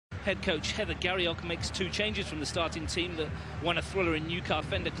Head coach Heather Garriock makes 2 changes from the starting team that won a thriller in Newcastle.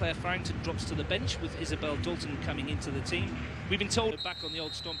 Defender Claire Farrington drops to the bench with Isabel Dalton coming into the team. We've been told back on the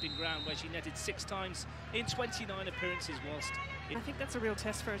old stomping ground where she netted 6 times in 29 appearances whilst... I think that's a real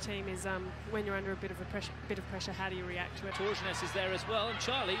test for a team is when you're under a bit of pressure, how do you react to it? Thorsnes is there as well, and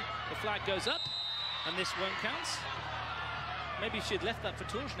Charlie, the flag goes up, and this won't count. Maybe if she'd left that for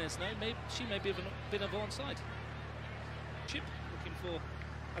Thorsnes, no, maybe she may have been of onside. Chip looking for,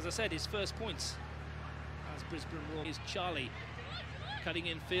 as I said, his first points as Brisbane Roar is Charlie cutting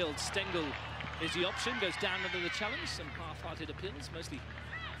in field. Stengel is the option, goes down under the challenge. Some half-hearted appeals, mostly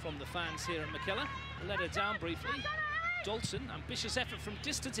from the fans here at Mackellar. Let her down briefly. Dalton, ambitious effort from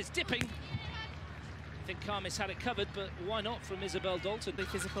distance, it's dipping. I think Carmis had it covered, but why not from Isabel Dalton? Be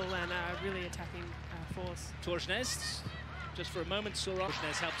physical and really attacking force. Thorsnes, just for a moment, saw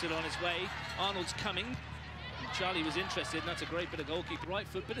Thorsnes helped it on his way. Arnold's coming. Charlie was interested, and that's a great bit of goalkeeper. Right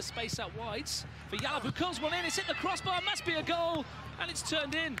foot, bit of space out wide for Yallop, who comes one in. It's hit the crossbar, must be a goal, and it's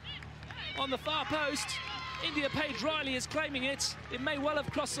turned in on the far post. India Page Riley is claiming it. It may well have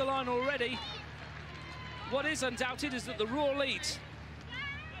crossed the line already. What is undoubted is that the Roar leads.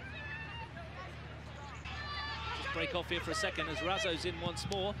 Just break off here for a second as Raso's in once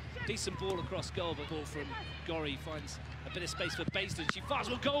more. Decent ball across goal, but ball from Gorry finds a bit of space for Baisden. She fires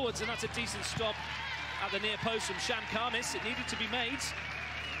well goalwards, and that's a decent stop at the near post from Shan Carmis. It needed to be made.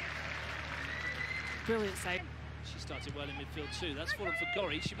 Brilliant save. She started well in midfield too. That's fallen for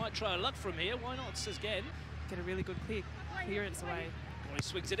Gorry. She might try her luck from here. Why not? Says again. Get a really good clearance away. Gorry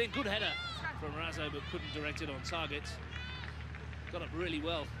swings it in. Good header from Raso, but couldn't direct it on target. Got up really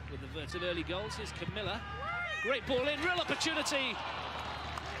well with the verted early goals. Here's Camilla. Great ball in. Real opportunity.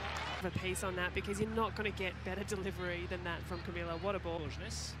 A piece on that because you're not going to get better delivery than that from Camilla. What a ball.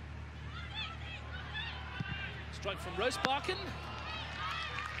 Thorsnes. Strike from Rosebarken.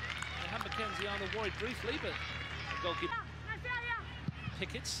 They had Mackenzie Arnold worried briefly, but the goalkeeper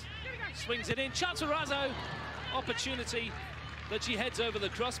Pickett swings it in. Chance for Raso. Opportunity that she heads over the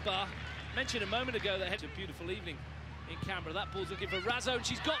crossbar. Mentioned a moment ago that had a beautiful evening in Canberra. That ball's looking for Raso, and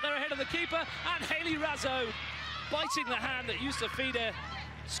she's got there ahead of the keeper. And Hayley Raso, biting the hand that used to feed her,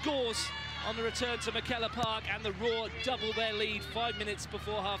 scores on the return to Mackellar Park, and the Roar double their lead 5 minutes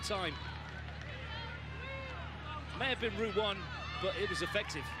before half-time. May have been Route 1, but it was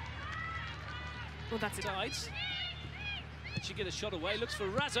effective. Well, that's it. Sides. Did she get a shot away? Looks for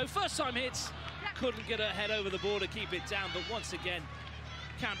Raso. First time hits. Couldn't get her head over the ball to keep it down, but once again,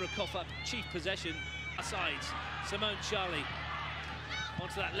 Canberra cough up chief possession. Sides. Simone Charlie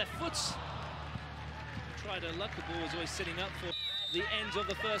onto that left foot. Tried her luck. The ball was always sitting up for the end of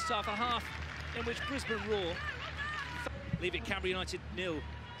the first half. A half in which Brisbane Roar leave it Canberra United 0,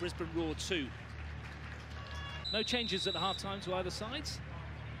 Brisbane Roar 2. No changes at the half-time to either side.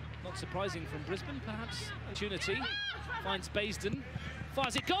 Not surprising from Brisbane, perhaps. Opportunity. Finds Baisden.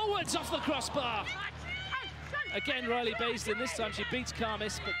 Fires it goalwards off the crossbar. Again, Riley Baisden. This time she beats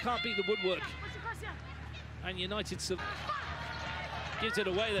Carmis, but can't beat the woodwork. And United gives it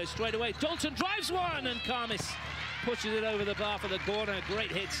away, though, straight away. Dalton drives one, and Carmis pushes it over the bar for the corner.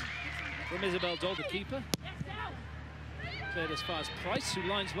 Great hit from Isabel Dalton, the keeper. Cleared as far as Price, who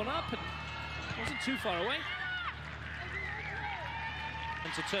lines one up and wasn't too far away.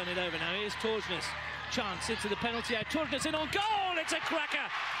 And to turn it over now, here's Thorsnes. Chance into the penalty area. Thorsnes in on goal! It's a cracker!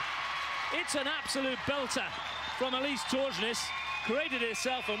 It's an absolute belter from Elise Thorsnes. Created it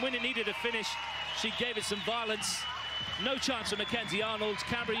herself, and when it needed a finish, she gave it some violence. No chance for Mackenzie Arnold.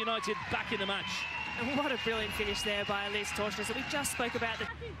 Canberra United back in the match. And what a brilliant finish there by Elise Thorsnes that we just spoke about.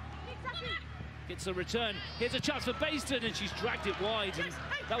 Gets a return. Here's a chance for Baisden, and she's dragged it wide. And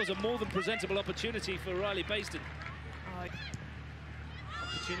that was a more than presentable opportunity for Riley Baisden.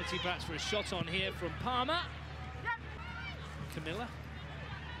 Opportunity perhaps for a shot on here from Palmer. Camilla.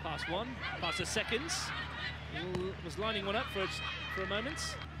 Pass one, pass a seconds. Was lining one up for a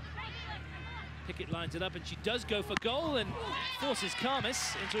moment. Pickett lines it up, and she does go for goal and forces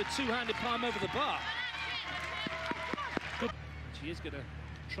Carmis into a two-handed palm over the bar. Good. She is going to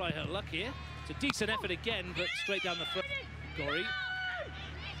try her luck here. It's a decent effort again, but straight down the front. Gorry.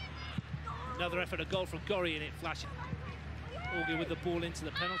 Another effort, a goal from Gorry, and it flashes. Augie with the ball into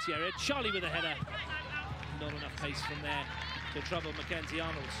the penalty area. Charlie with a header. Not enough pace from there to trouble Mackenzie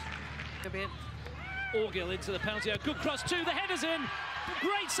Arnold. A bit. Augill into the penalty area. Good cross too. The header's in.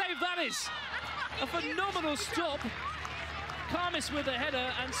 Great save that is. A phenomenal stop. Carmis with a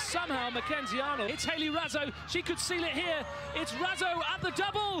header, and somehow Mackenzie Arnold. It's Hayley Raso. She could seal it here. It's Raso at the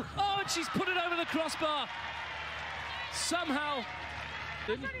double. Oh, and she's put it over the crossbar. Somehow,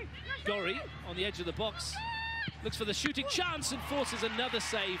 Gorry on the edge of the box. Looks for the shooting chance and forces another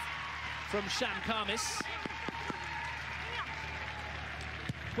save from Sham Khamis.